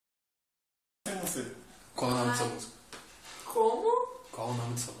com você. Qual é o nome dessa música? Como? Qual é o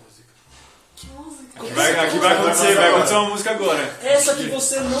nome dessa música? Que música? Aqui vai acontecer uma música agora. Essa que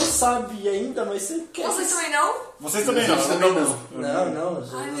você não sabe ainda, mas você quer. Vocês também não? Vocês também não. Também não.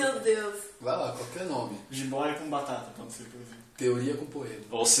 Não. Ai, meu Deus. Vai lá, qualquer nome. Jiboia com batata, pode ser, por exemplo. Teoria com poema.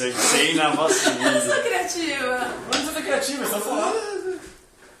 Você sem na vacina. Eu sou criativa. Mas você é criativo, é só falar.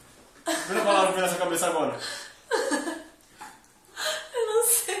 Primeira palavra que vem na sua cabeça agora. Eu não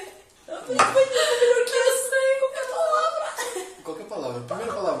sei. Eu sei qualquer palavra. Qualquer palavra.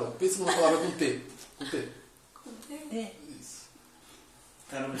 Primeira palavra. Pensa numa palavra com T. Com T. Com T? Isso.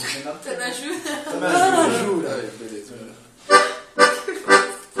 Caramba, não tem nada. Tanajura. Tanajura. Aí, beleza.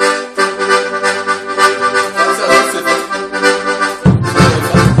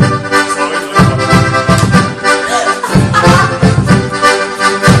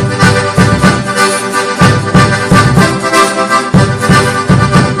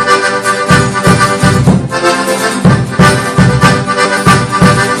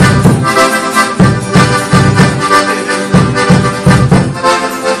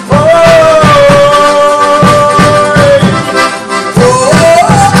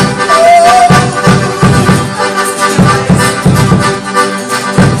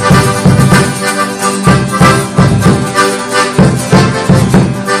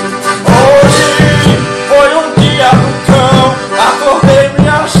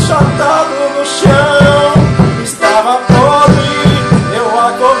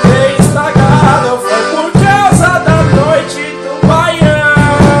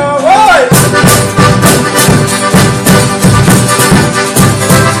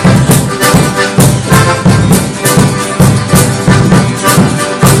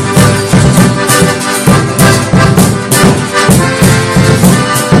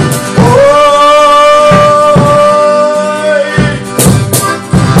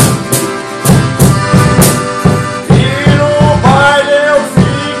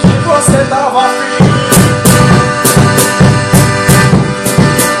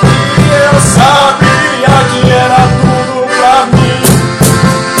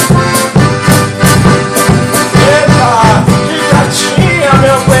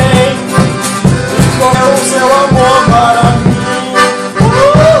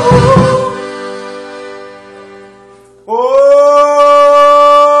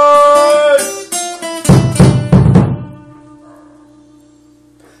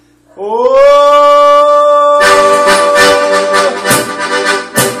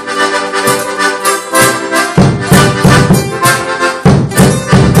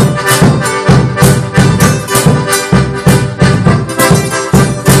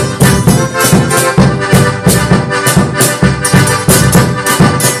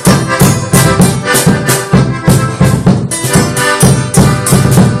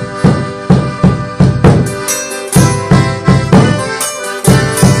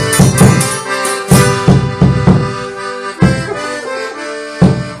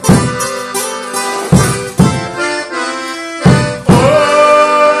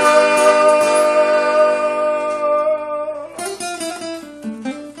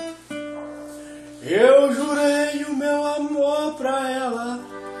 Eu jurei o meu amor pra ela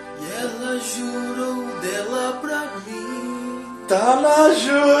E ela jurou dela pra mim. Tá na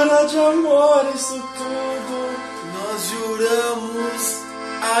jura de amor isso tudo. Nós juramos,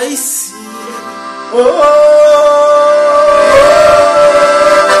 aí sim.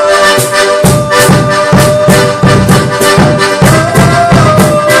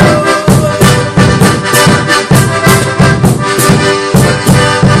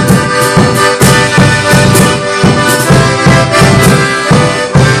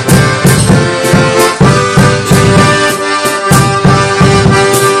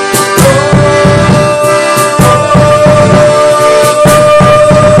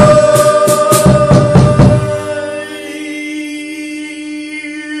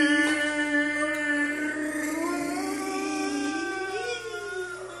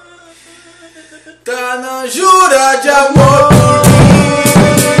 Tanajura de amor.